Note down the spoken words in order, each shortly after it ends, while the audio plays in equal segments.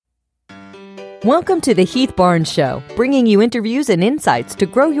Welcome to the Heath Barnes Show, bringing you interviews and insights to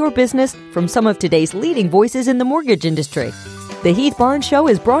grow your business from some of today's leading voices in the mortgage industry. The Heath Barnes Show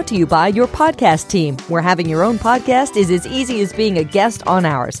is brought to you by your podcast team, where having your own podcast is as easy as being a guest on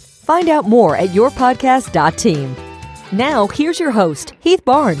ours. Find out more at yourpodcast.team. Now, here's your host, Heath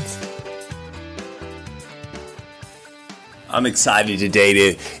Barnes. I'm excited today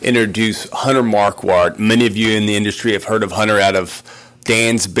to introduce Hunter Marckwardt. Many of you in the industry have heard of Hunter out of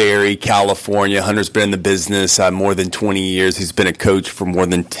Dansbury, California. Hunter's been in the business more than 20 years. He's been a coach for more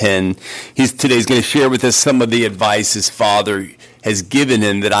than 10. Today's going to share with us some of the advice his father has given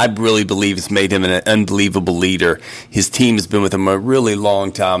him that I really believe has made him an unbelievable leader. His team has been with him a really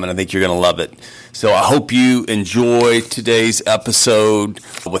long time, and I think you're going to love it. So I hope you enjoy today's episode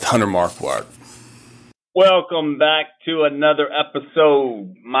with Hunter Marckwardt. Welcome back to another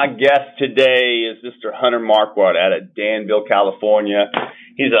episode. My guest today is Mr. Hunter Marckwardt out of Danville, California.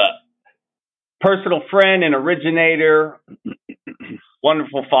 He's a personal friend and originator,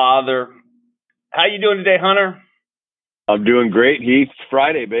 wonderful father. How you doing today, Hunter? I'm doing great, Heath. It's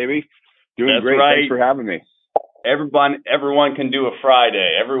Friday, baby. Doing That's great. Right. Thanks for having me. Everyone can do a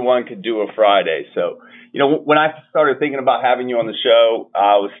Friday. Everyone can do a Friday. So, when I started thinking about having you on the show,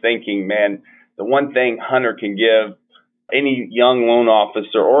 I was thinking, man, the one thing Hunter can give any young loan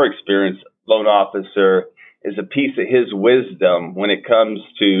officer or experienced loan officer is a piece of his wisdom when it comes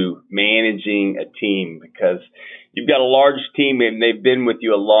to managing a team, because you've got a large team and they've been with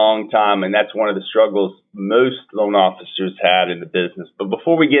you a long time, and that's one of the struggles most loan officers had in the business. But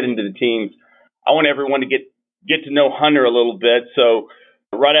before we get into the teams, I want everyone to get to know Hunter a little bit. So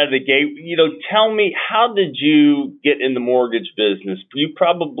right out of the gate, tell me, how did you get in the mortgage business? You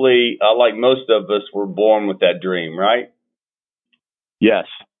probably, like most of us, were born with that dream, right? Yes,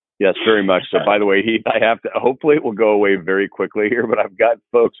 very much so. By the way, Heath, hopefully it will go away very quickly here, but I've got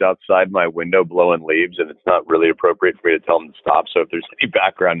folks outside my window blowing leaves, and it's not really appropriate for me to tell them to stop. So if there's any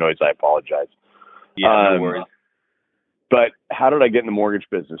background noise, I apologize. Yeah, no worries. But how did I get in the mortgage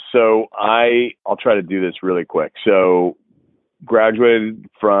business? So I'll try to do this really quick. So graduated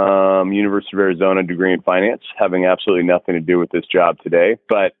from University of Arizona, degree in finance, having absolutely nothing to do with this job today.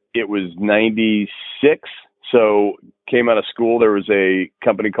 But it was 96. So came out of school, there was a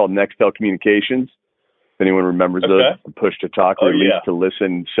company called Nextel Communications. If anyone remembers those, push to talk, release to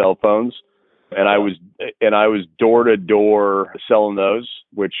listen cell phones. And I was door to door selling those,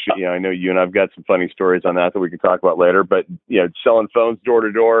 which, I know you and I've got some funny stories on that we can talk about later, but, selling phones door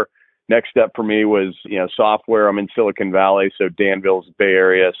to door. Next step for me was, software. I'm in Silicon Valley, so Danville's Bay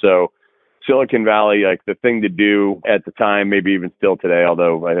Area. So Silicon Valley, like the thing to do at the time, maybe even still today,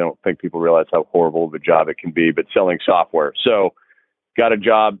 although I don't think people realize how horrible of a job it can be, but selling software. So got a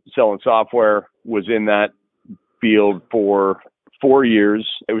job selling software, was in that field for 4 years.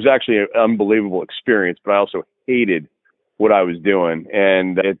 It was actually an unbelievable experience, but I also hated what I was doing.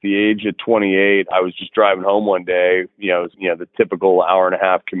 And at the age of 28, I was just driving home one day, the typical hour and a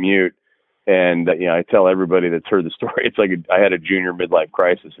half commute. And, I tell everybody that's heard the story, it's like I had a junior midlife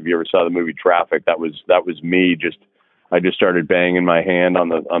crisis. If you ever saw the movie Traffic, that was me. I just started banging my hand on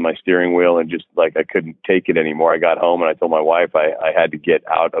my steering wheel, and just like I couldn't take it anymore. I got home and I told my wife I had to get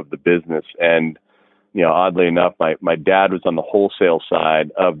out of the business. And, oddly enough, my dad was on the wholesale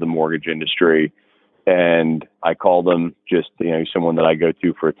side of the mortgage industry. And I called him, just, someone that I go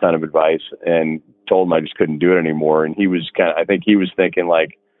to for a ton of advice, and told him I just couldn't do it anymore. And he was I think he was thinking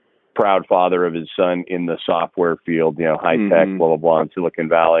like proud father of his son in the software field, high tech, blah, blah, blah, in Silicon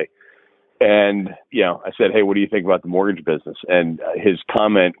Valley. And, I said, hey, what do you think about the mortgage business? And his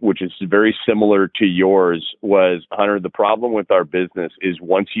comment, which is very similar to yours, was, Hunter, the problem with our business is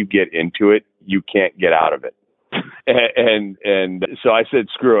once you get into it, you can't get out of it. And so I said,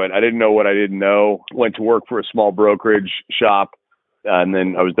 screw it. I didn't know what I didn't know. Went to work for a small brokerage shop. And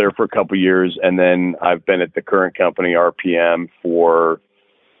then I was there for a couple of years. And then I've been at the current company, RPM, for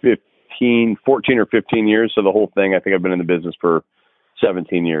 14 or 15 years. So the whole thing, I think I've been in the business for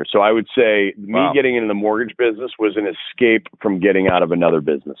 17 years. So I would say me getting into the mortgage business was an escape from getting out of another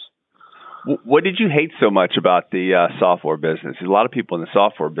business. What did you hate so much about the software business? A lot of people in the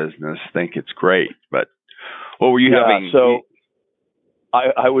software business think it's great, but what were you having? So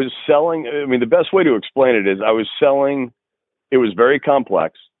I was selling, the best way to explain it is I was selling, it was very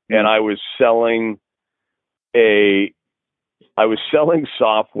complex, and I was selling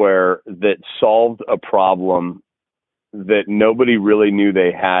software that solved a problem that nobody really knew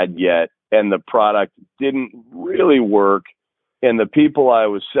they had yet, and the product didn't really work. And the people I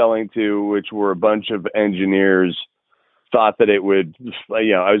was selling to, which were a bunch of engineers, thought that it would,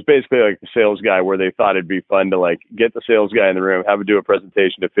 I was basically like the sales guy where they thought it'd be fun to like get the sales guy in the room, have him do a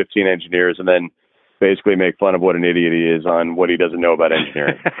presentation to 15 engineers, and then basically make fun of what an idiot he is on what he doesn't know about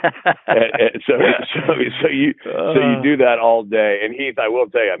engineering. So you do that all day. And Heath, I will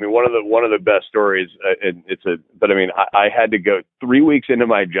tell you, I mean, one of the best stories, I had to go 3 weeks into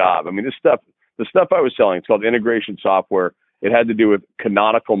my job. I mean, the stuff I was selling, it's called integration software. It had to do with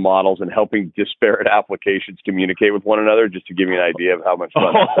canonical models and helping disparate applications communicate with one another, just to give you an idea of how much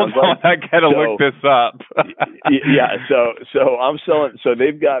fun that sounds like. I gotta look this up. So I'm selling. So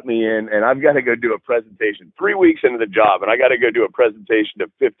they've got me in, and I've got to go do a presentation 3 weeks into the job, and I got to go do a presentation to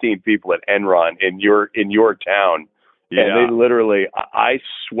 15 people at Enron in your town. Yeah. And they literally, I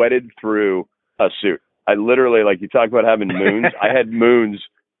sweated through a suit. I literally, like you talk about having moons, I had moons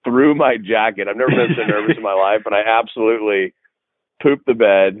through my jacket. I've never been so nervous in my life, and I absolutely pooped the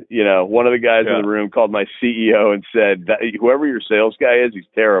bed. One of the guys in the room called my CEO and said that whoever your sales guy is, he's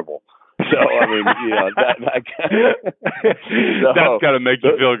terrible. So I mean, that's got to make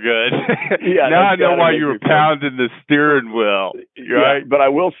you feel good. Yeah. Now I know why you were pounding the steering wheel. Right. Yeah, but I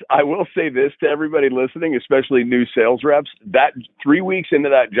will say this to everybody listening, especially new sales reps. That 3 weeks into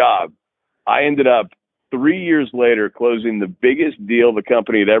that job, I ended up 3 years later closing the biggest deal the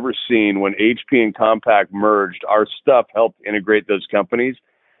company had ever seen when HP and Compaq merged. Our stuff helped integrate those companies.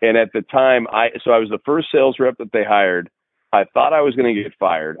 And at the time, I was the first sales rep that they hired. I thought I was going to get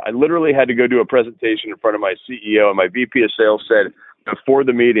fired. I literally had to go do a presentation in front of my CEO, and my VP of sales said before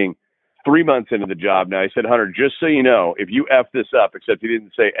the meeting, 3 months into the job now, he said, Hunter, just so you know, if you F this up, except he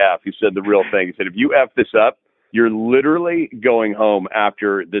didn't say F, he said the real thing. He said, if you F this up, you're literally going home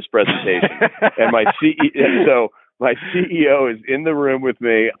after this presentation. And my CEO is in the room with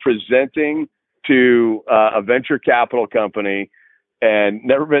me presenting to a venture capital company, and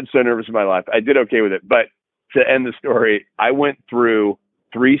never been so nervous in my life. I did okay with it. But to end the story, I went through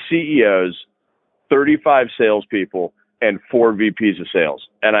 3 CEOs, 35 salespeople, and 4 VPs of sales.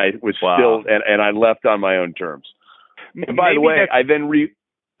 And I was still, and I left on my own terms. And by the way, I then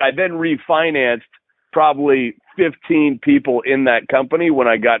refinanced probably 15 people in that company when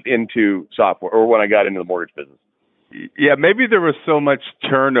I got into software, or when I got into the mortgage business. Yeah, maybe there was so much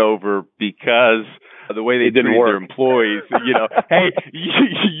turnover because of the way they treated their employees. Hey,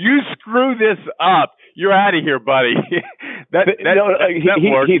 you screw this up, you're out of here, buddy. Heath,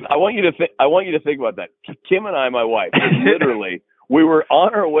 I want you to think about that. Kim and I, my wife, literally, we were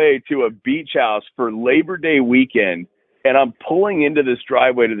on our way to a beach house for Labor Day weekend. And I'm pulling into this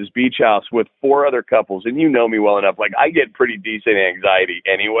driveway to this beach house with 4 other couples. And you know me well enough. Like, I get pretty decent anxiety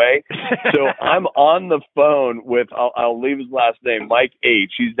anyway. So I'm on the phone with, I'll leave his last name, Mike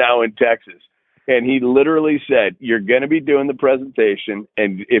H. He's now in Texas. And he literally said, you're going to be doing the presentation.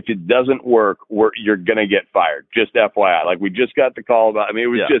 And if it doesn't work, you're going to get fired. Just FYI. Like, we just got the call about, it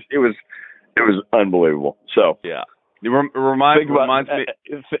was unbelievable. So, yeah. It reminds me.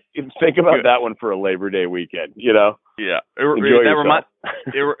 Think about that one for a Labor Day weekend, Yeah.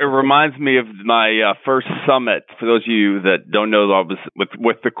 It reminds me of my first summit. For those of you that don't know, I was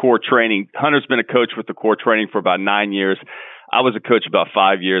with the core training. Hunter's been a coach with the core training for about 9 years. I was a coach about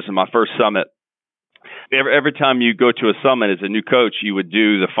 5 years. And my first summit, every time you go to a summit as a new coach, you would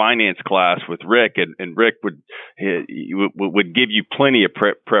do the finance class with Rick, and Rick would give you plenty of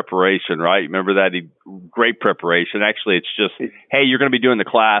preparation, right? Remember that? Great preparation. Actually, it's just, hey, you're going to be doing the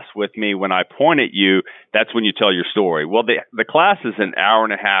class with me. When I point at you, that's when you tell your story. Well, the class is an hour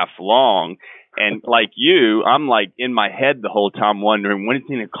and a half long. And like you, I'm like in my head the whole time wondering, when is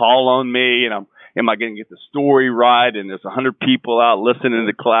he going to call on me? And am I going to get the story right? And there's 100 people out listening to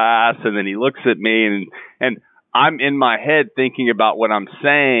the class. And then he looks at me and I'm in my head thinking about what I'm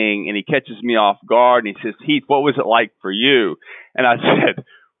saying. And he catches me off guard and he says, Heath, what was it like for you? And I said,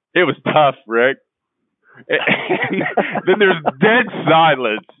 it was tough, Rick. And then there's dead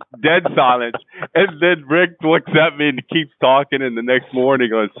silence. And then Rick looks at me and keeps talking. And the next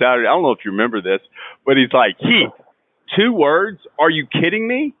morning on Saturday, I don't know if you remember this, but he's like, Heath, 2 words? Are you kidding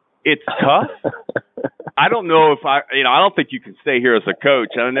me? It's tough. I don't know if I don't think you can stay here as a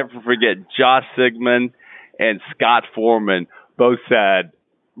coach. I'll never forget Josh Sigmund and Scott Foreman both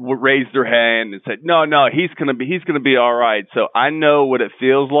raised their hand and said, no, he's going to be all right. So I know what it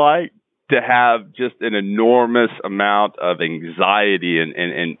feels like to have just an enormous amount of anxiety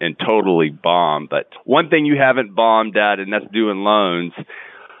and totally bomb. But one thing you haven't bombed at, and that's doing loans.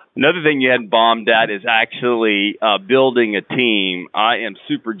 Another thing you hadn't bombed at is actually building a team. I am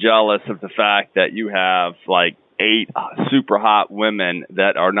super jealous of the fact that you have like 8 super hot women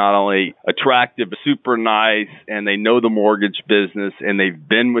that are not only attractive, but super nice, and they know the mortgage business, and they've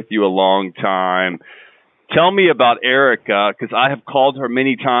been with you a long time. Tell me about Erica, because I have called her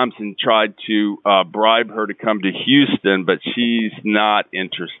many times and tried to bribe her to come to Houston, but she's not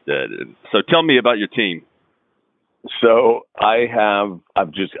interested. So tell me about your team. So I've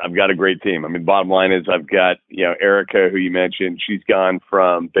got a great team. I mean, bottom line is I've got, Erica, who you mentioned. She's gone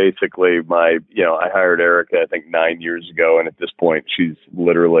from basically I hired Erica, I think 9 years ago. And at this point, she's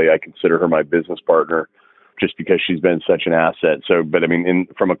literally, I consider her my business partner just because she's been such an asset. So, but I mean,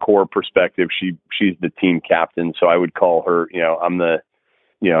 from a core perspective, she's the team captain. So I would call her, I'm the,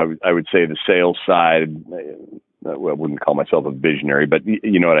 I would say the sales side. I wouldn't call myself a visionary, but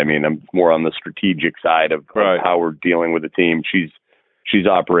you know what I mean? I'm more on the strategic side of how we're dealing with the team. She's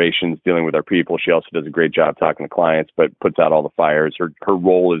operations, dealing with our people. She also does a great job talking to clients, but puts out all the fires. Her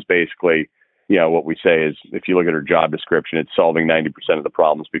role is basically, what we say is, if you look at her job description, it's solving 90% of the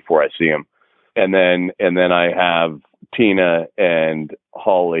problems before I see them. And then I have Tina and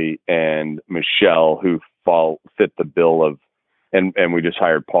Holly and Michelle who fit the bill of, and we just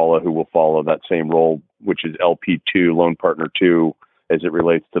hired Paula, who will follow that same role, which is LP2, loan partner 2, as it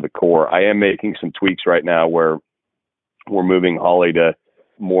relates to the core. I am making some tweaks right now where we're moving Holly to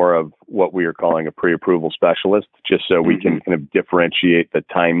more of what we are calling a pre-approval specialist, just so we can kind of differentiate the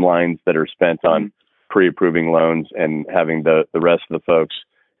timelines that are spent on pre-approving loans and having the rest of the folks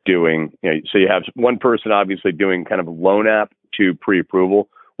doing, so you have one person obviously doing kind of loan app to pre-approval.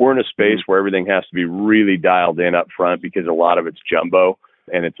 We're in a space where everything has to be really dialed in up front because a lot of it's jumbo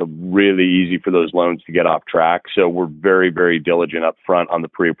and it's really easy for those loans to get off track. So we're very, very diligent up front on the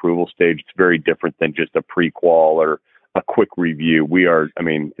pre-approval stage. It's very different than just a pre-qual or a quick review.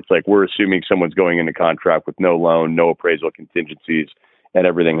 It's like we're assuming someone's going into contract with no loan, no appraisal contingencies, and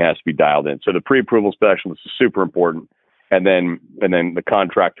everything has to be dialed in. So the pre-approval specialist is super important. And then the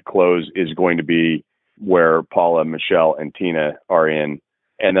contract to close is going to be where Paula, Michelle, and Tina are in.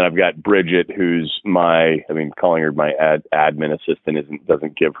 And then I've got Bridget, who's calling her my admin assistant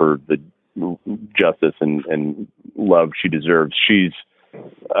doesn't give her the justice and love she deserves. She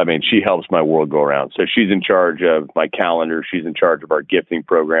helps my world go around. So she's in charge of my calendar. She's in charge of our gifting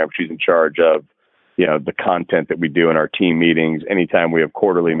program. She's in charge of, the content that we do in our team meetings. Anytime we have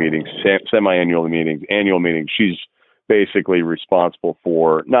quarterly meetings, semi-annual meetings, annual meetings, she's basically responsible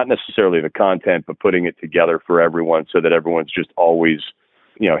for not necessarily the content, but putting it together for everyone so that everyone's just always,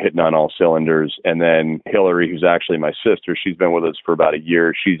 hitting on all cylinders. And then Hillary, who's actually my sister, she's been with us for about a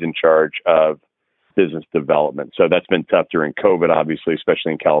year. She's in charge of business development. So that's been tough during COVID, obviously,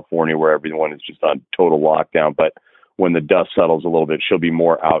 especially in California where everyone is just on total lockdown. But when the dust settles a little bit, she'll be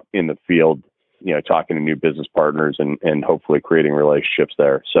more out in the field, talking to new business partners and hopefully creating relationships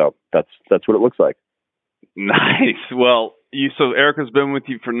there. So that's what it looks like. Nice. Well, so Erica's been with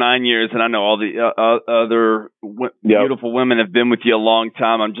you for 9 years, and I know all the other beautiful women have been with you a long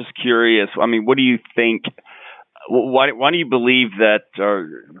time. I'm just curious. I mean, what do you think? Why do you believe that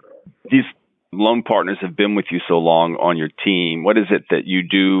these loan partners have been with you so long on your team? What is it that you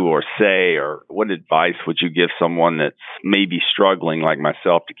do or say, or what advice would you give someone that's maybe struggling like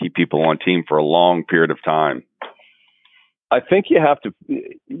myself to keep people on team for a long period of time? I think you have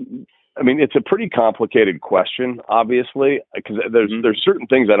to. It's a pretty complicated question, obviously, because there's certain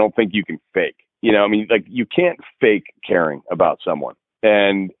things I don't think you can fake. You can't fake caring about someone.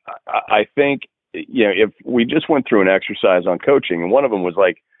 And I think, if we just went through an exercise on coaching, and one of them was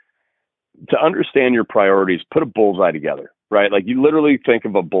like, to understand your priorities, put a bullseye together, right? Like you literally think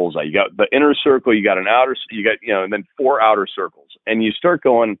of a bullseye. You got the inner circle, you got an outer, and then 4 outer circles. And you start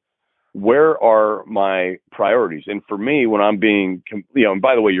going, where are my priorities? And for me, when I'm being, and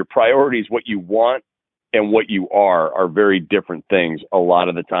by the way, your priorities, what you want and what you are very different things a lot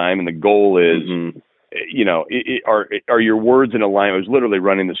of the time. And the goal is, are your words in alignment? I was literally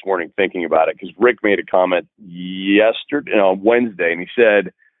running this morning thinking about it because Rick made a comment yesterday, on Wednesday, and he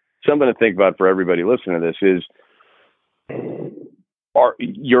said, something to think about for everybody listening to this is,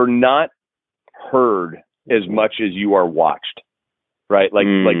 you're not heard as much as you are watched. Right. Like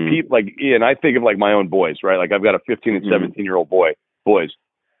people and I think of like my own boys, right? Like I've got a 15 and 17-year-old boys.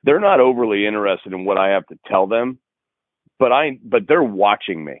 They're not overly interested in what I have to tell them, but they're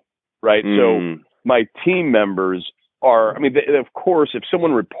watching me. Right. So my team members are, of course, if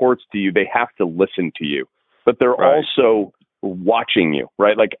someone reports to you, they have to listen to you, but they're also watching you,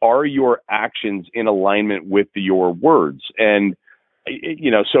 right? Like, are your actions in alignment with your words? And,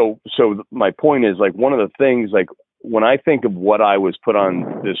 so my point is like, one of the things, like, when I think of what I was put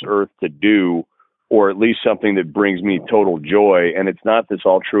on this earth to do, or at least something that brings me total joy, and it's not this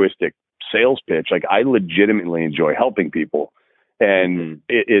altruistic sales pitch, like I legitimately enjoy helping people. And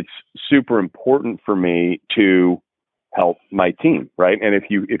it's super important for me to help my team, right? And if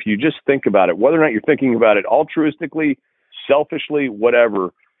you just think about it, whether or not you're thinking about it altruistically, selfishly,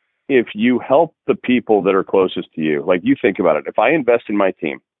 whatever, if you help the people that are closest to you, like you think about it, if I invest in my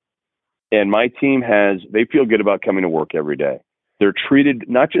team and my team they feel good about coming to work every day, they're treated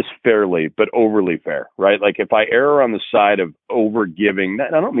not just fairly, but overly fair, right? Like if I err on the side of over giving, I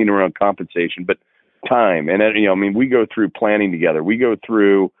don't mean around compensation, but time. And, we go through planning together. We go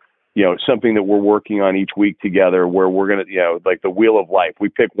through, something that we're working on each week together where we're going to, like the wheel of life. We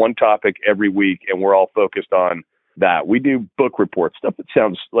pick one topic every week and we're all focused on that. We do book reports, stuff that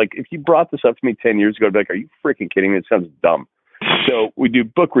sounds like, if you brought this up to me 10 years ago, I'd be like, are you freaking kidding me? It sounds dumb. So we do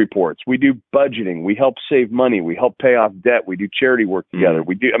book reports, we do budgeting, we help save money, we help pay off debt, we do charity work together.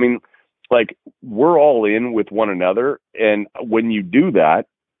 We do, we're all in with one another. And when you do that,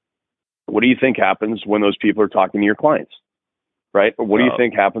 what do you think happens when those people are talking to your clients, right? Or what do you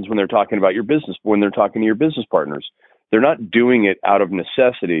think happens when they're talking about your business, when they're talking to your business partners? They're not doing it out of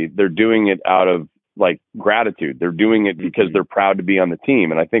necessity. They're doing it out of gratitude. They're doing it because they're proud to be on the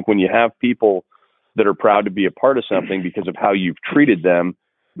team. And I think when you have people that are proud to be a part of something because of how you've treated them,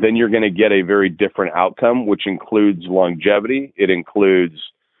 then you're going to get a very different outcome, which includes longevity. It includes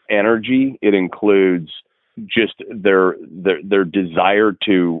energy. It includes just their desire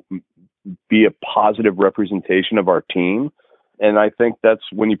to be a positive representation of our team. And I think that's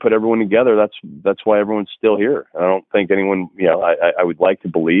when you put everyone together, that's why everyone's still here. I don't think anyone, I would like to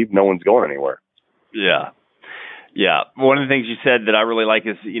believe no one's going anywhere. Yeah. Yeah. One of the things you said that I really like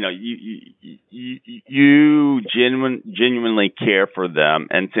is, you genuinely care for them.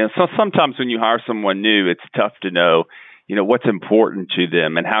 And so sometimes when you hire someone new, it's tough to know, what's important to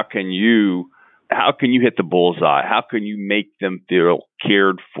them and how can you hit the bullseye? How can you make them feel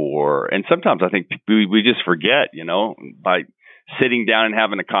cared for? And sometimes I think we just forget, by sitting down and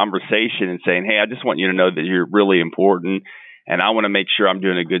having a conversation and saying, hey, I just want you to know that you're really important. And I want to make sure I'm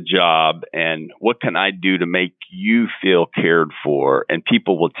doing a good job. And what can I do to make you feel cared for? And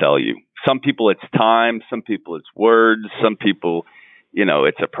people will tell you. Some people it's time. Some people it's words. Some people,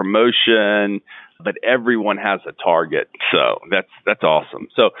 it's a promotion. But everyone has a target. So that's awesome.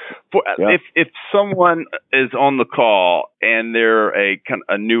 So if someone is on the call and they're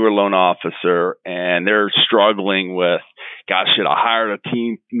a newer loan officer and they're struggling with, gosh, should I hire a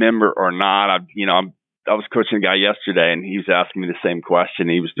team member or not? I was coaching a guy yesterday and he was asking me the same question.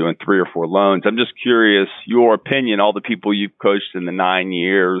 He was doing 3 or 4 loans. I'm just curious, your opinion, all the people you've coached in the 9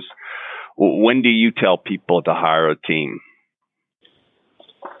 years, when do you tell people to hire a team?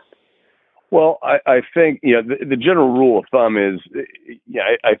 Well, I think, the general rule of thumb is,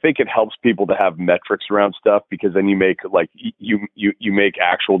 I think it helps people to have metrics around stuff because then you make you make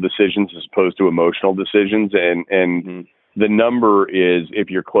actual decisions as opposed to emotional decisions. And the number is if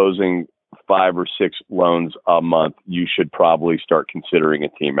you're closing 5 or 6 loans a month, you should probably start considering a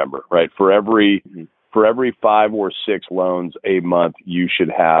team member, right? For every 5 or 6 loans a month, you should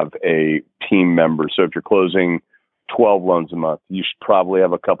have a team member. So if you're closing 12 loans a month, you should probably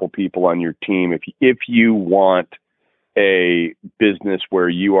have a couple people on your team. If you want a business where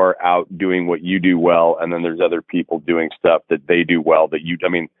you are out doing what you do well, and then there's other people doing stuff that they do well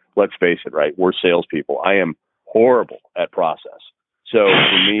let's face it, right? We're salespeople. I am horrible at process. So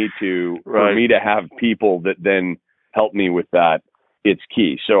for me to have people that then help me with that, it's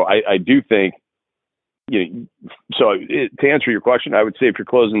key. So I do think, to answer your question, I would say if you're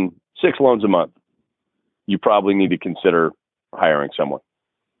closing 6 loans a month, you probably need to consider hiring someone.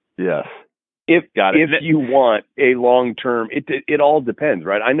 Yes. If you want a long-term, it all depends,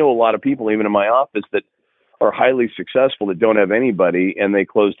 right? I know a lot of people, even in my office, that are highly successful that don't have anybody and they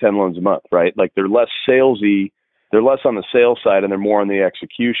close 10 loans a month, right? Like they're less salesy. They're less on the sales side and they're more on the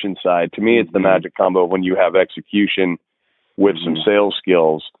execution side. To me, it's the magic combo when you have execution with some sales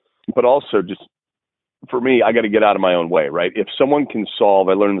skills, but also just for me, I got to get out of my own way, right? If someone can solve,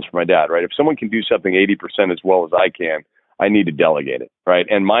 I learned this from my dad, right? If someone can do something 80% as well as I can, I need to delegate it, right?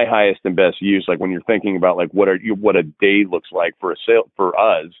 And my highest and best use, like when you're thinking about like what a day looks like for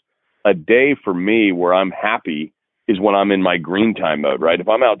us, a day for me where I'm happy is when I'm in my green time mode, right? If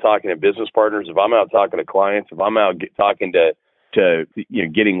I'm out talking to business partners, if I'm out talking to clients, if I'm out talking to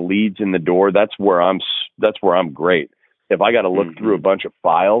getting leads in the door, that's where I'm great. If I got to look through a bunch of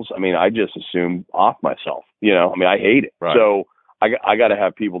files, I just assume off myself, I hate it. Right. So I got to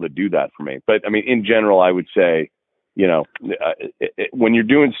have people to do that for me. But in general, I would say, when you're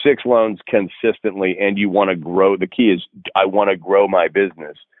doing 6 loans consistently and you want to grow, the key is I want to grow my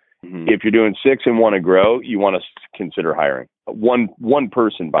business. If you're doing 6 and want to grow, you want to consider hiring one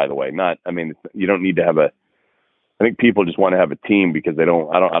person, by the way, you don't need to have I think people just want to have a team because I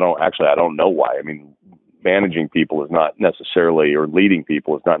don't know why. managing people is not necessarily, or leading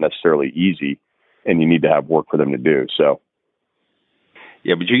people is not necessarily easy, and you need to have work for them to do. So.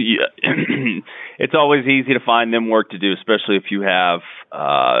 Yeah, but it's always easy to find them work to do, especially if you have,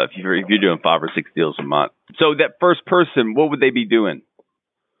 if you're doing 5 or 6 deals a month. So that first person, what would they be doing?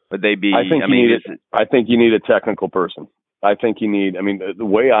 Would they be? I think you need a technical person. I think you need. I mean, the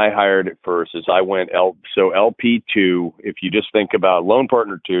way I hired it first is I went LP2. If you just think about loan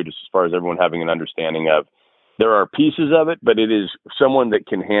partner 2, just as far as everyone having an understanding of, there are pieces of it, but it is someone that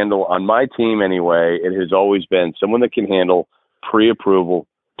can handle, on my team anyway. It has always been someone that can handle pre-approval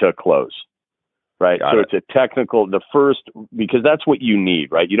to close, right? It's a technical, the first, because that's what you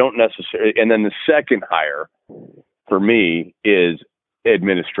need, right? You don't necessarily, and then the second hire for me is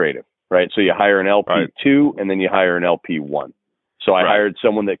administrative, right? So you hire an LP2 and then you hire an LP1. So I hired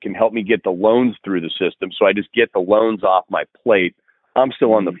someone that can help me get the loans through the system. So I just get the loans off my plate. I'm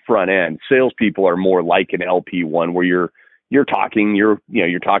still on the front end. Salespeople are more like an LP1 where you're talking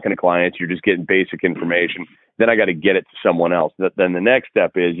to clients, you're just getting basic information. Then I got to get it to someone else. Then the next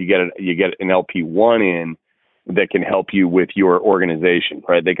step is you get an LP1 in that can help you with your organization,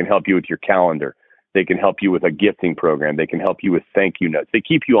 right? They can help you with your calendar. They can help you with a gifting program. They can help you with thank you notes. They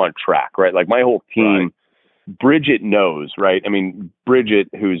keep you on track, right? Like my whole team, Bridget knows, right? I mean, Bridget,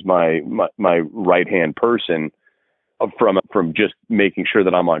 who's my right-hand person from just making sure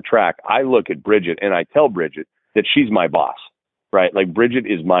that I'm on track. I look at Bridget and I tell Bridget that she's my boss. Right? Like Bridget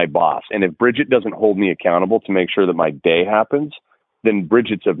is my boss. And if Bridget doesn't hold me accountable to make sure that my day happens, then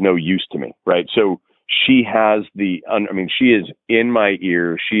Bridget's of no use to me. Right? So she has she is in my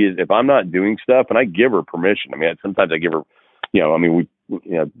ear. She is, if I'm not doing stuff, and I give her permission. I mean, sometimes I give her,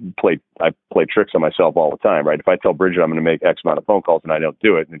 I play tricks on myself all the time, right? If I tell Bridget I'm going to make X amount of phone calls and I don't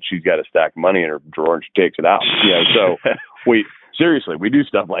do it, and she's got a stack of money in her drawer and she takes it out. So we do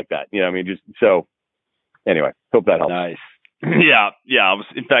stuff like that. Anyway, hope that helps. Nice. Yeah. I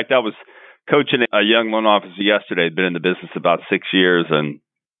was coaching a young loan officer yesterday. Had been in the business about 6 years, and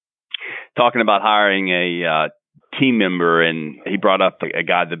talking about hiring a team member. And he brought up a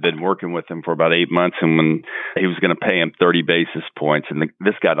guy that had been working with him for about 8 months, and when he was going to pay him 30 basis points, and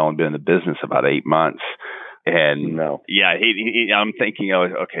this guy had only been in the business about 8 months. And I'm thinking,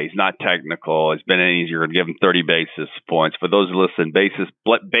 okay, he's not technical. It's been easier to give him 30 basis points. For those who listen,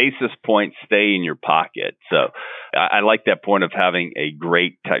 basis points stay in your pocket. So I like that point of having a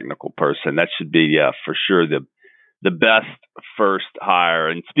great technical person. That should be, for sure, the best first hire.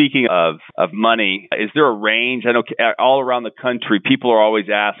 And speaking of money, is there a range? I know all around the country, people are always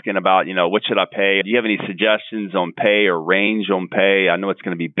asking about, what should I pay? Do you have any suggestions on pay or range on pay? I know it's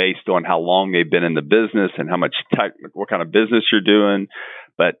going to be based on how long they've been in the business and how much what kind of business you're doing.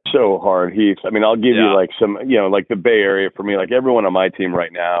 But so hard, Heath. I mean, I'll give you like some, like the Bay Area for me, like everyone on my team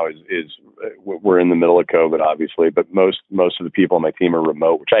right now is we're in the middle of COVID, obviously, but most of the people on my team are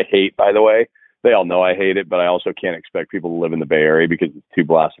remote, which I hate, by the way. They all know I hate it, but I also can't expect people to live in the Bay Area because it's too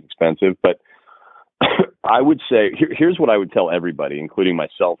blasted expensive. But I would say, here's what I would tell everybody, including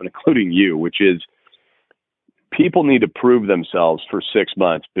myself and including you, which is people need to prove themselves for 6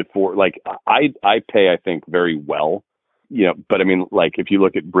 months before, like I pay, I think, very well, but I mean, like if you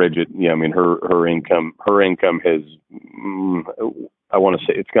look at Bridget, I mean, her income has, I want to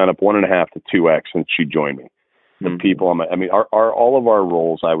say it's gone up 1.5 to 2x since she joined me. The people are all of our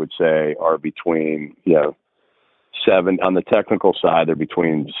roles, I would say, are between, 7 on the technical side, they're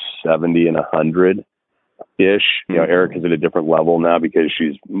between 70 and 100 ish. Erica's at a different level now because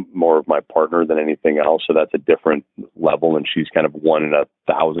she's more of my partner than anything else. So that's a different level, and she's kind of 1 in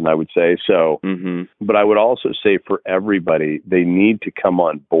 1,000, I would say. So, but I would also say for everybody, they need to come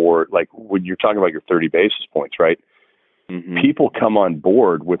on board. Like when you're talking about your 30 basis points, right? People come on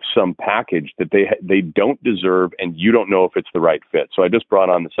board with some package that they don't deserve, and you don't know if it's the right fit. So I just brought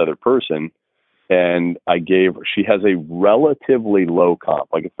on this other person, and she has a relatively low comp.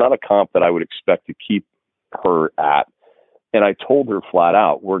 Like it's not a comp that I would expect to keep her at. And I told her flat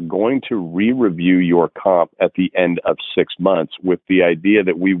out, we're going to re-review your comp at the end of 6 months with the idea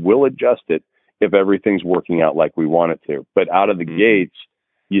that we will adjust it if everything's working out like we want it to. But out of the gates,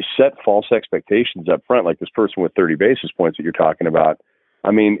 you set false expectations up front, like this person with 30 basis points that you're talking about.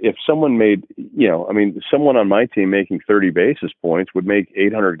 I mean, if someone someone on my team making 30 basis points would make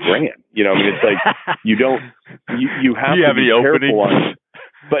 $800,000. It's like you have to be careful on.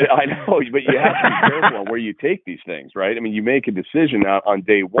 But I know, but you have to be careful on where you take these things, right? I mean, you make a decision out on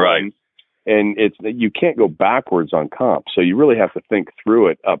day one, and you can't go backwards on comp. So you really have to think through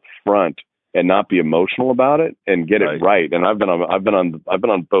it up front and not be emotional about it and get it right. And I've been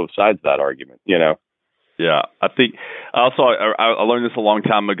on both sides of that argument, Yeah, I think also I learned this a long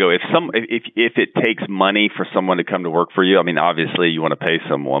time ago. If it takes money for someone to come to work for you, I mean, obviously you want to pay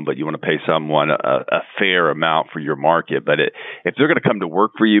someone, but you want to pay someone a fair amount for your market. But if they're going to come to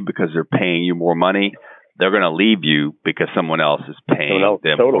work for you because they're paying you more money, they're going to leave you because someone else is paying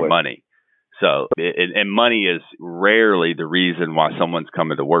them more money. So, and money is rarely the reason why someone's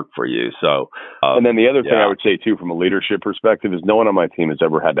coming to work for you. So, and then the other thing I would say too, from a leadership perspective, is no one on my team has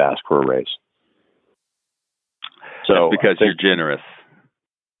ever had to ask for a raise. So that's because you're generous.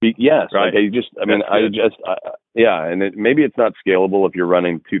 Yes. Right. Yeah. And maybe it's not scalable if you're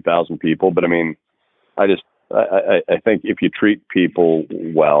running 2,000 people, but I mean, I think if you treat people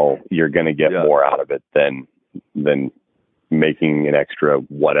well, you're going to get more out of it than making an extra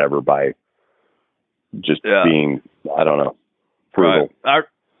whatever by just being, I don't know, frugal. Right.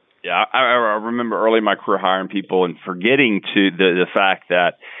 I remember early in my career hiring people and forgetting to the fact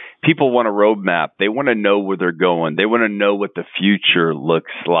that people want a roadmap. They want to know where they're going. They want to know what the future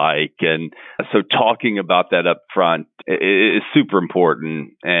looks like. And so talking about that up front is super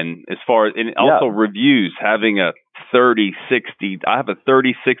important. And as far as, and also reviews, having a 30, 60, I have a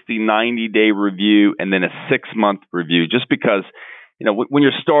 30, 60, 90-day review and then a 6-month review, just because, you know, when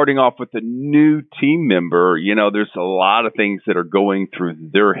you're starting off with a new team member, you know, there's a lot of things that are going through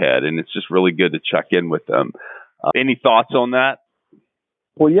their head, and it's just really good to check in with them. Any thoughts on that?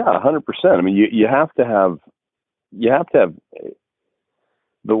 Well, yeah, 100%. I mean, you have to have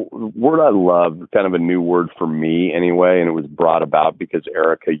the word I love, kind of a new word for me anyway, and it was brought about because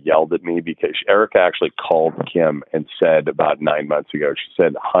Erica yelled at me, because Erica actually called Kim and said about 9 months ago, she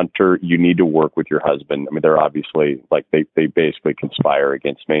said, "Hunter, you need to work with your husband." I mean, they're obviously like, they basically conspire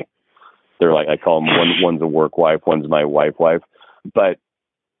against me. They're like, I call them, one's a work wife, one's my wife, but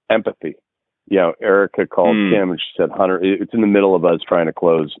empathy. You know, Erica called Kim and she said, "Hunter, it's in the middle of us trying to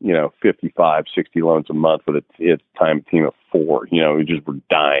close, 55, 60 loans a month with a team of 4, we just were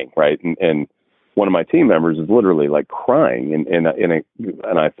dying. Right. And one of my team members is literally like crying. And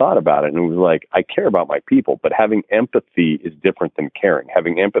I thought about it and it was like, I care about my people, but having empathy is different than caring.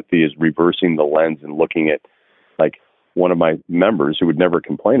 Having empathy is reversing the lens and looking at, like, one of my members who would never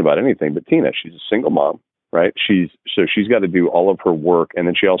complain about anything, but Tina, she's a single mom. Right. She's got to do all of her work. And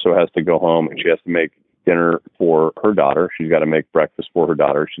then she also has to go home and she has to make dinner for her daughter. She's got to make breakfast for her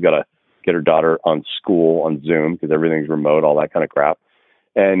daughter. She's got to get her daughter on school on Zoom because everything's remote, all that kind of crap.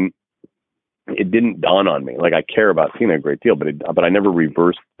 And it didn't dawn on me. Like, I care about Tina a great deal, but I never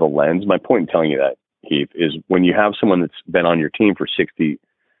reversed the lens. My point in telling you that, Heath, is when you have someone that's been on your team for 30,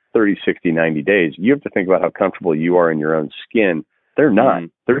 60, 90 days, you have to think about how comfortable you are in your own skin. They're not.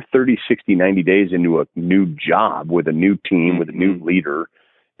 They're 30, 60, 90 days into a new job with a new team, with a new leader.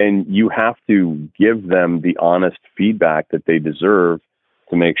 And you have to give them the honest feedback that they deserve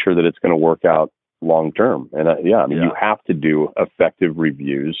to make sure that it's going to work out long term. And you have to do effective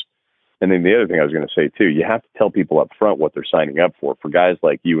reviews. And then the other thing I was going to say too, you have to tell people up front what they're signing up for. For guys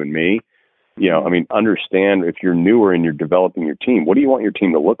like you and me, understand if you're newer and you're developing your team, what do you want your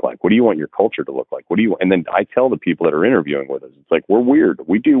team to look like? What do you want your culture to look like? And then I tell the people that are interviewing with us, it's like, we're weird.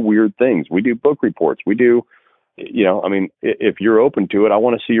 We do weird things. We do book reports. We do, if you're open to it, I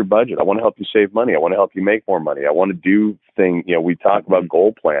want to see your budget. I want to help you save money. I want to help you make more money. I want to do things, we talk about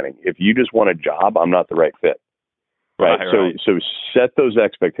goal planning. If you just want a job, I'm not the right fit. Right. So set those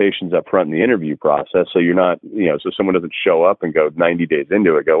expectations up front in the interview process. So you're not, so someone doesn't show up and go 90 days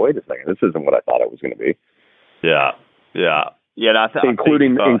into it, go, wait a second, this isn't what I thought it was going to be. Yeah.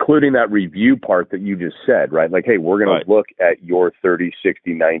 Including that review part that you just said, right? Like, hey, we're going to look at your 30,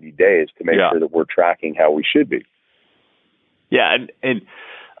 60, 90 days to make sure that we're tracking how we should be. Yeah. And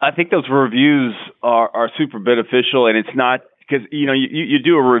I think those reviews are super beneficial, and it's not, because, you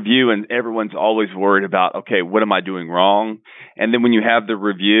do a review and everyone's always worried about, okay, what am I doing wrong? And then when you have the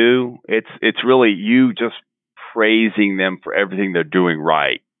review, it's really you just praising them for everything they're doing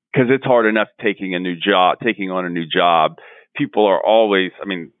right. Because it's hard enough taking on a new job. People are always,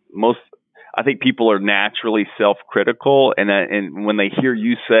 I think people are naturally self-critical. And when they hear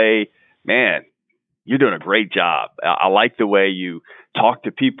you say, man, you're doing a great job. I like the way you talk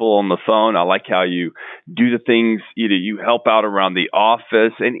to people on the phone. I like how you do the things, you help out around the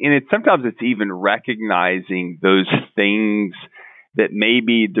office. And sometimes it's even recognizing those things that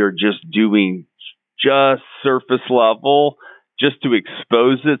maybe they're just doing just surface level, just to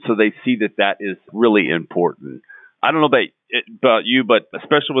expose it so they see that is really important. I don't know about you, but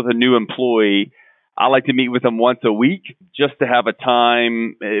especially with a new employee, I like to meet with them once a week just to have a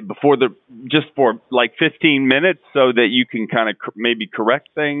time just for like 15 minutes so that you can kind of maybe correct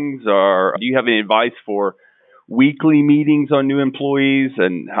things. Or do you have any advice for weekly meetings on new employees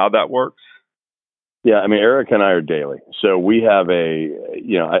and how that works? Yeah, I mean, Erica and I are daily. So we have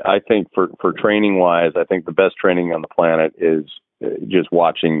I think for training wise, I think the best training on the planet is just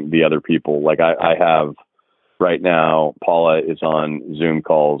watching the other people. Like I have right now, Paula is on Zoom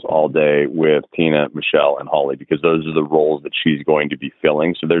calls all day with Tina, Michelle, and Holly, because those are the roles that she's going to be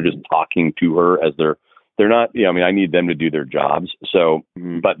filling. So they're just talking to her as they're not, I mean, I need them to do their jobs. So,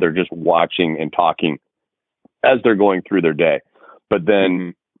 but they're just watching and talking as they're going through their day. But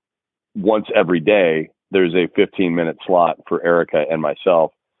then once every day, there's a 15-minute slot for Erica and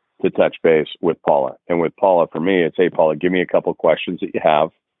myself to touch base with Paula. And with Paula, for me, it's, hey, Paula, give me a couple of questions that you have.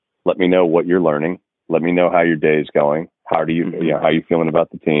 Let me know what you're learning. Let me know how your day is going. How do you, how are you feeling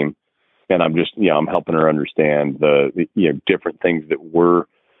about the team? And I'm just, I'm helping her understand the different things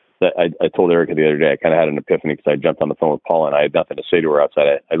that I told Erica the other day. I kind of had an epiphany because I jumped on the phone with Paula and I had nothing to say to her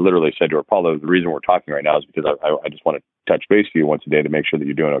outside. I literally said to her, Paula, the reason we're talking right now is because I just want to touch base with you once a day to make sure that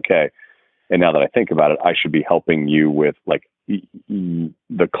you're doing okay. And now that I think about it, I should be helping you with like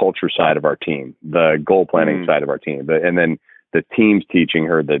the culture side of our team, the goal planning side of our team, and then the team's teaching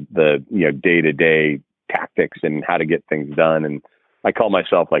her the day-to-day tactics and how to get things done. And I call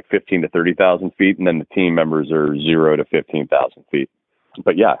myself like 15 to 30,000 feet, and then the team members are 0 to 15,000 feet.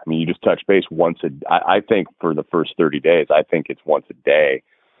 But yeah, I mean, you just touch base once I think for the first 30 days, I think it's once a day,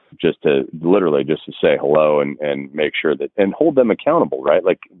 just to say hello and make sure that, and hold them accountable, right?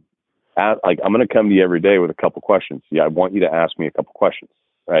 Like I'm going to come to you every day with a couple questions. Yeah, I want you to ask me a couple questions,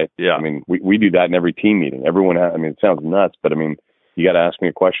 right? Yeah. I mean, we do that in every team meeting. Everyone I mean, it sounds nuts, but I mean, you got to ask me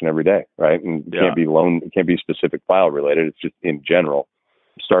a question every day, right? And it can't be specific file related. It's just in general.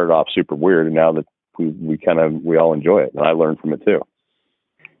 It started off super weird, and now that we all enjoy it, and I learn from it too.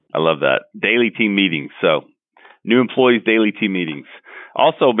 I love that. Daily team meetings. So new employees, daily team meetings.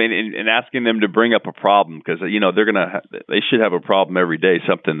 Also, in asking them to bring up a problem, because they should have a problem every day,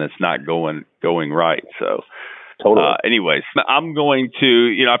 something that's not going right. So, totally. Anyways, I'm going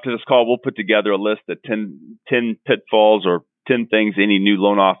to after this call, we'll put together a list of 10 pitfalls or 10 things any new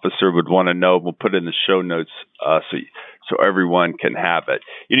loan officer would want to know. We'll put it in the show notes so everyone can have it.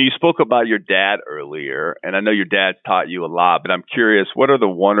 You spoke about your dad earlier, and I know your dad taught you a lot, but I'm curious, what are the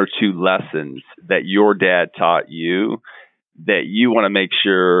one or two lessons that your dad taught you that you want to make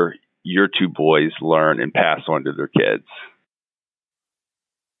sure your two boys learn and pass on to their kids?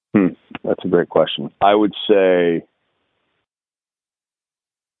 That's a great question. I would say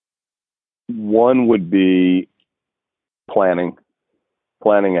one would be planning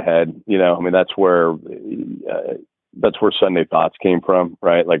ahead. I mean, that's where Sunday Thoughts came from,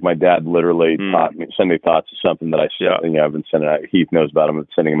 right? Like my dad literally taught me. Sunday Thoughts is something that I've been sending out. Heath knows about them. I've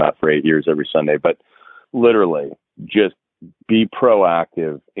been sending them out for 8 years every Sunday. But literally, just be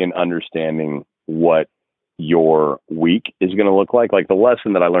proactive in understanding what your week is going to look like. Like the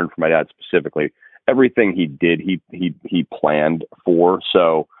lesson that I learned from my dad specifically, everything he did, he planned for.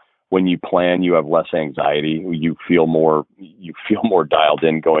 So when you plan, you have less anxiety. You feel more dialed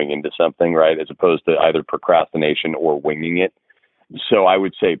in going into something, right? As opposed to either procrastination or winging it. So I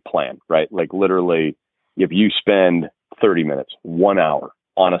would say plan, right? Like literally, if you spend 30 minutes, 1 hour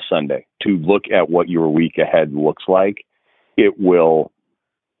on a Sunday to look at what your week ahead looks like, it will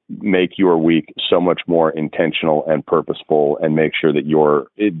make your week so much more intentional and purposeful, and make sure that you're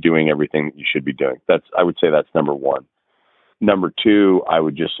doing everything that you should be doing. I would say that's number one. Number two, I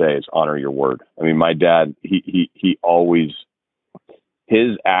would just say, is honor your word. I mean, my dad, he always,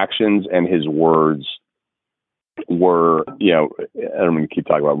 his actions and his words were, I don't mean to keep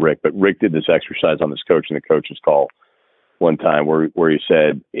talking about Rick, but Rick did this exercise on this coach in the coach's call one time where he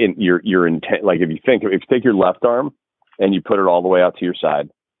said, in your intent, like if you take your left arm and you put it all the way out to your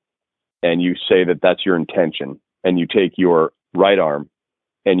side and you say that that's your intention, and you take your right arm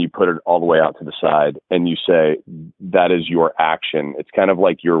and you put it all the way out to the side and you say, that is your action. It's kind of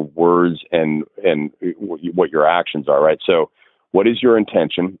like your words and what your actions are, right? So what is your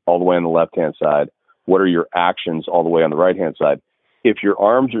intention all the way on the left-hand side? What are your actions all the way on the right-hand side? If your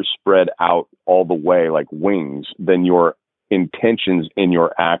arms are spread out all the way like wings, then your intentions and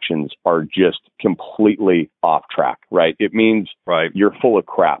your actions are just completely off track, right? It means you're full of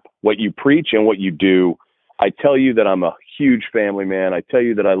crap. What you preach and what you do, I tell you that I'm a huge family man. I tell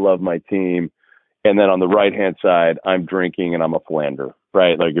you that I love my team. And then on the right-hand side, I'm drinking and I'm a philanderer,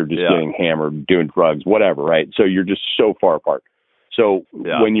 right? Like you're just getting hammered, doing drugs, whatever, right? So you're just so far apart. So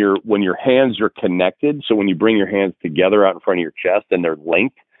when your hands are connected, so when you bring your hands together out in front of your chest and they're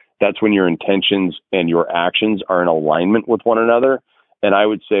linked, that's when your intentions and your actions are in alignment with one another. And I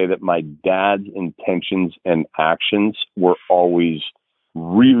would say that my dad's intentions and actions were always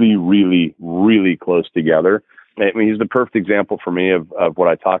really, really, really close together. I mean, he's the perfect example for me of what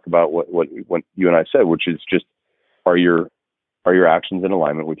I talk about, what you and I said, which is just, are your actions in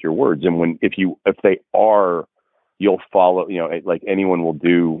alignment with your words? And if they are, you'll follow, like anyone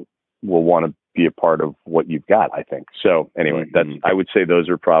will want to be a part of what you've got, I think. So anyway, I would say those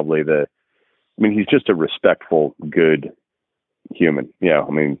are probably he's just a respectful, good human.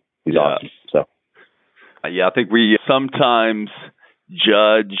 He's awesome. So. Yeah, I think we sometimes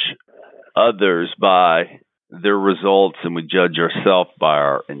judge others by their results and we judge ourselves by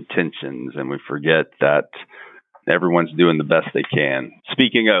our intentions, and we forget that everyone's doing the best they can.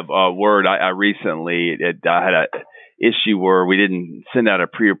 Speaking of word, I recently I had an issue where we didn't send out a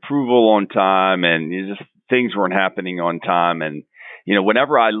pre-approval on time, and just things weren't happening on time. And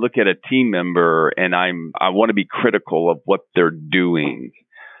whenever I look at a team member and I want to be critical of what they're doing,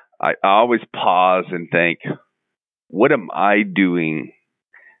 I always pause and think, what am I doing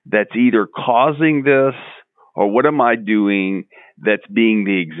that's either causing this, or what am I doing that's being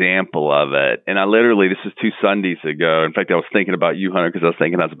the example of it? And this is 2 Sundays ago. In fact, I was thinking about you, Hunter, because I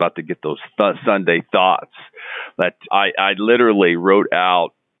was about to get those Sunday thoughts. But I literally wrote out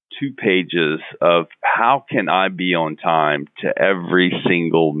 2 pages of how can I be on time to every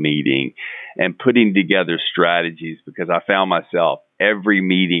single meeting, and putting together strategies, because I found myself every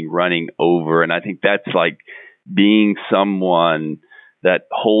meeting running over. And I think that's like being someone that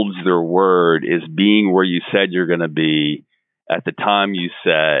holds their word, is being where you said you're going to be at the time you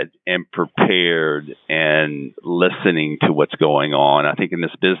said, and prepared and listening to what's going on. I think in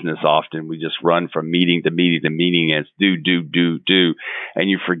this business, often we just run from meeting to meeting to meeting, and it's do. And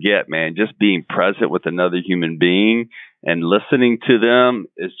you forget, man, just being present with another human being and listening to them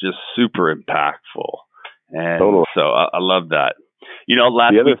is just super impactful. And totally. So I love that.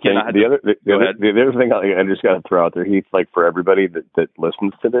 Last weekend the other thing I just got to throw out there, Heath, like for everybody that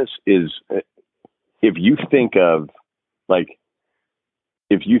listens to this, is if you think of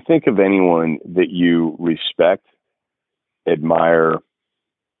anyone that you respect, admire,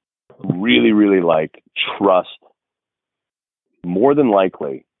 really, really trust, more than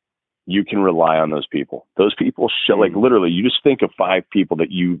likely you can rely on those people. Those people show, literally, you just think of 5 people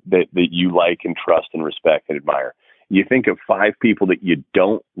that you like and trust and respect and admire. You think of 5 people that you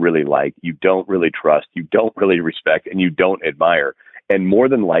don't really like, you don't really trust, you don't really respect, and you don't admire. And more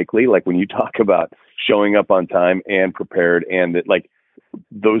than likely, when you talk about showing up on time and prepared, and that,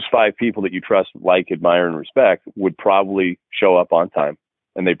 those 5 people that you trust, admire, and respect would probably show up on time.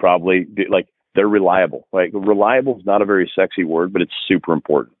 And they probably, they're reliable. Reliable is not a very sexy word, but it's super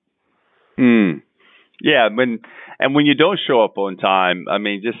important. Yeah. When you don't show up on time,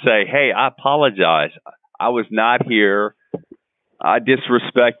 just say, hey, I apologize. I was not here. I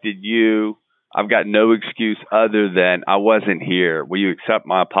disrespected you. I've got no excuse other than I wasn't here. Will you accept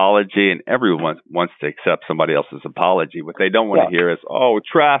my apology? And everyone wants to accept somebody else's apology. What they don't want to hear is, oh,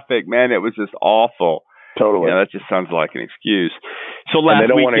 traffic, man, it was just awful. Totally. That just sounds like an excuse. So and they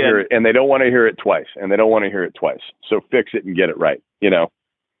don't want to hear it, and they don't want to hear it twice. So fix it and get it right.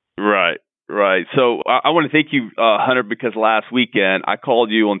 Right. So I want to thank you, Hunter, because last weekend I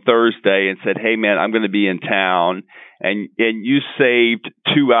called you on Thursday and said, hey, man, I'm going to be in town. And you saved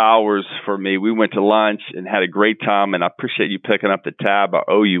 2 hours for me. We went to lunch and had a great time, and I appreciate you picking up the tab. I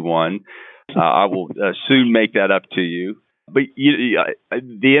owe you one. I will soon make that up to you. But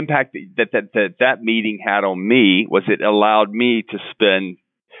the impact that meeting had on me was it allowed me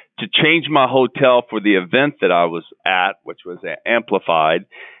to change my hotel for the event that I was at, which was Amplified.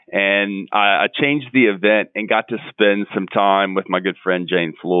 And I changed the event and got to spend some time with my good friend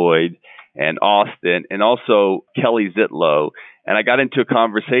Jane Floyd and Austin, and also Kelly Zitlow. And I got into a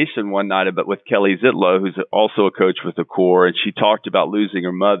conversation one night with Kelly Zitlow, who's also a coach with the Core, and she talked about losing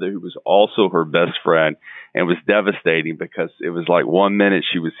her mother, who was also her best friend, and it was devastating because it was 1 minute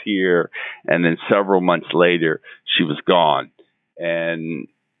she was here, and then several months later she was gone. And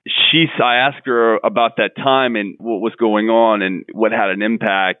I asked her about that time and what was going on and what had an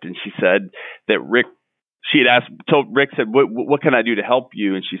impact. And she said that Rick said, what can I do to help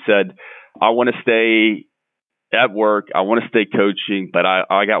you? And she said, I want to stay at work. I want to stay coaching, but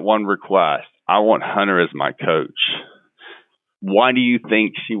I got one request. I want Hunter as my coach. Why do you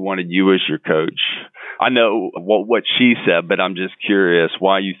think she wanted you as your coach? I know what she said, but I'm just curious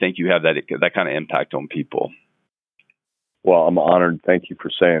why you think you have that kind of impact on people. Well, I'm honored. Thank you for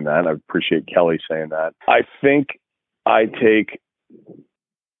saying that. I appreciate Kelly saying that. I think I take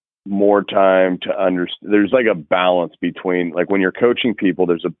more time to understand. There's a balance between, when you're coaching people,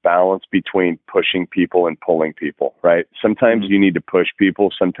 there's a balance between pushing people and pulling people, right? Sometimes you need to push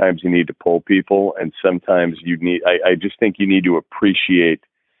people. Sometimes you need to pull people. And sometimes I just think you need to appreciate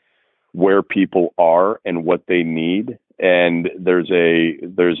where people are and what they need. And there's a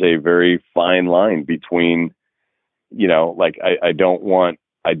very fine line between, like I don't want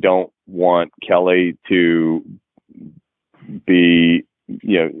Kelly to be,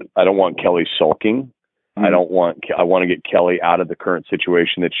 I don't want Kelly sulking. I want to get Kelly out of the current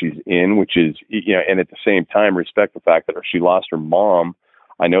situation that she's in, which is, and at the same time, respect the fact that she lost her mom.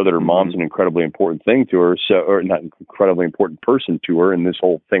 I know that her mom's an incredibly important thing to her, or not incredibly important person to her. And this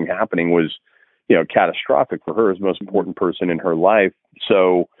whole thing happening was, catastrophic for her as the most important person in her life.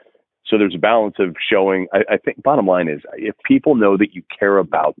 So there's a balance of showing, I think bottom line is, if people know that you care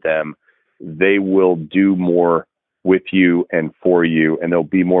about them, they will do more with you and for you, and they'll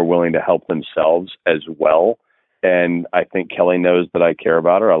be more willing to help themselves as well. And I think Kelly knows that I care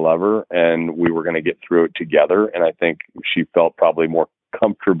about her. I love her, and we were going to get through it together. And I think she felt probably more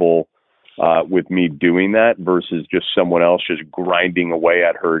comfortable with me doing that versus just someone else just grinding away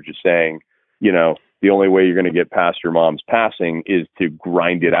at her, just saying, the only way you're going to get past your mom's passing is to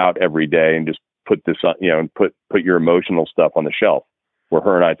grind it out every day and just put this on, and put your emotional stuff on the shelf, where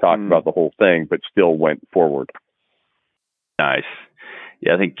her and I talked about the whole thing, but still went forward. Nice.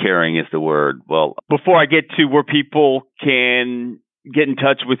 Yeah, I think caring is the word. Well, before I get to where people can get in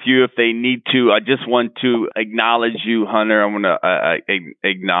touch with you if they need to, I just want to acknowledge you, Hunter. I want to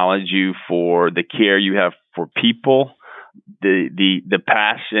acknowledge you for the care you have for people, the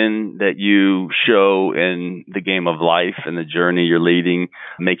passion that you show in the game of life and the journey you're leading,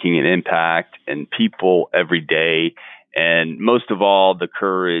 making an impact in people every day. And most of all, the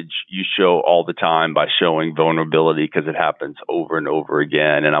courage you show all the time by showing vulnerability, because it happens over and over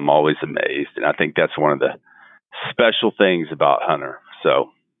again. And I'm always amazed. And I think that's one of the special things about Hunter.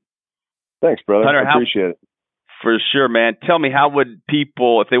 So thanks, brother. Hunter, I appreciate it. For sure, man. Tell me, how would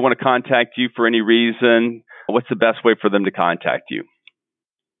people, if they want to contact you for any reason, what's the best way for them to contact you?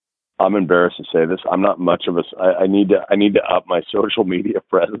 I'm embarrassed to say this. I'm not much of I need to up my social media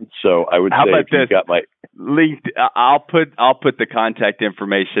presence. So I would say if you got my link, I'll put the contact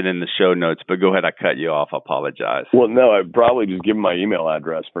information in the show notes. But go ahead, I cut you off. I apologize. Well, no, I'd probably just give them my email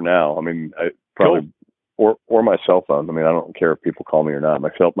address for now. I mean, I probably or my cell phone. I mean, I don't care if people call me or not. My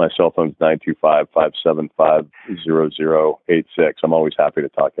cell phone's 925-575-0086. I'm always happy to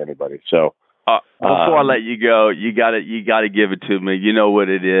talk to anybody. So. Before I let you go, you got to give it to me. You know what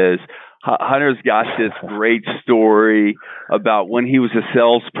it is. Hunter's got this great story about when he was a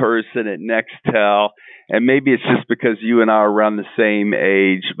salesperson at Nextel, and maybe it's just because you and I are around the same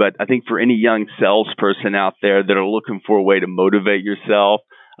age. But I think for any young salesperson out there that are looking for a way to motivate yourself,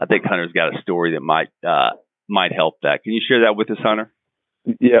 I think Hunter's got a story that might help that. Can you share that with us, Hunter?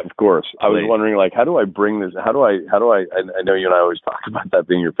 Yeah, of course. I was wondering, how do I bring this? I know you and I always talk about that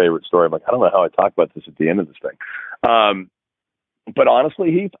being your favorite story. I'm like, I don't know how I talk about this at the end of this thing. But honestly,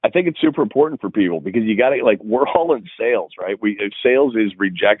 Heath, I think it's super important for people, because you got to, we're all in sales, right? Sales is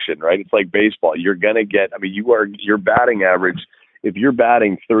rejection, right? It's like baseball. You're going to get, your batting average, if you're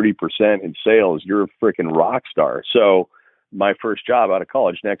batting 30% in sales, you're a freaking rock star. So my first job out of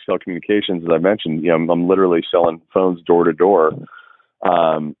college, Nextel Communications, as I mentioned, I'm literally selling phones door to door.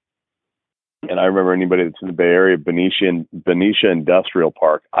 And I remember anybody that's in the Bay Area, Benicia Industrial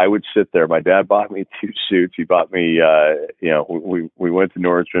Park, I would sit there. My dad bought me 2 suits. He bought me, we went to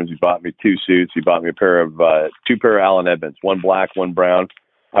Nordstrom's. He bought me 2 suits. He bought me 2 pair of Allen Edmonds, one black, one brown.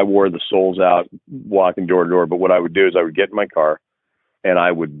 I wore the soles out walking door to door. But what I would do is I would get in my car and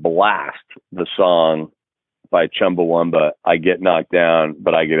I would blast the song by Chumbawamba, I Get Knocked Down,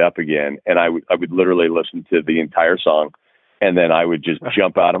 But I Get Up Again. And I would literally listen to the entire song. And then I would just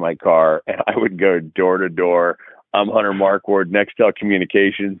jump out of my car and I would go door to door. I'm Hunter Marckwardt, Nextel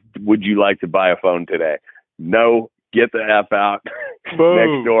Communications. Would you like to buy a phone today? No, get the F out.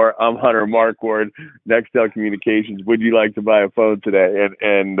 Next door, I'm Hunter Marckwardt, Nextel Communications. Would you like to buy a phone today?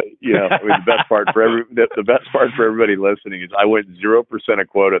 And the best part for everybody listening is I went 0% of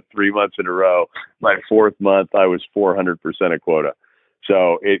quota 3 months in a row. My 4th month, I was 400% of quota.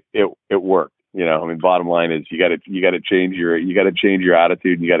 So it worked. Bottom line is you got to change your attitude, and you got to change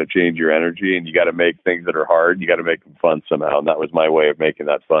your energy, and you got to make things that are hard, you got to make them fun somehow. And that was my way of making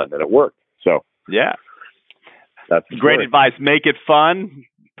that fun, and it worked. So yeah, that's great advice. Make it fun.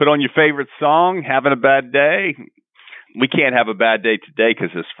 Put on your favorite song. Having a bad day. We can't have a bad day today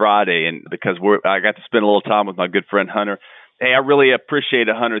because it's Friday, and because I got to spend a little time with my good friend Hunter. Hey, I really appreciate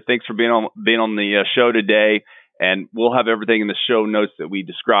it, Hunter. Thanks for being on the show today. And we'll have everything in the show notes that we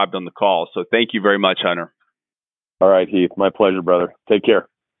described on the call. So thank you very much, Hunter. All right, Heath. My pleasure, brother. Take care.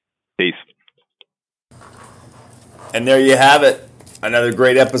 Peace. And there you have it. Another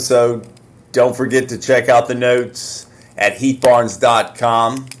great episode. Don't forget to check out the notes at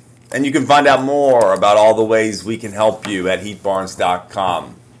heathbarnes.com. And you can find out more about all the ways we can help you at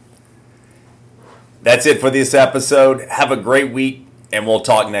heathbarnes.com. That's it for this episode. Have a great week, and we'll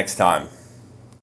talk next time.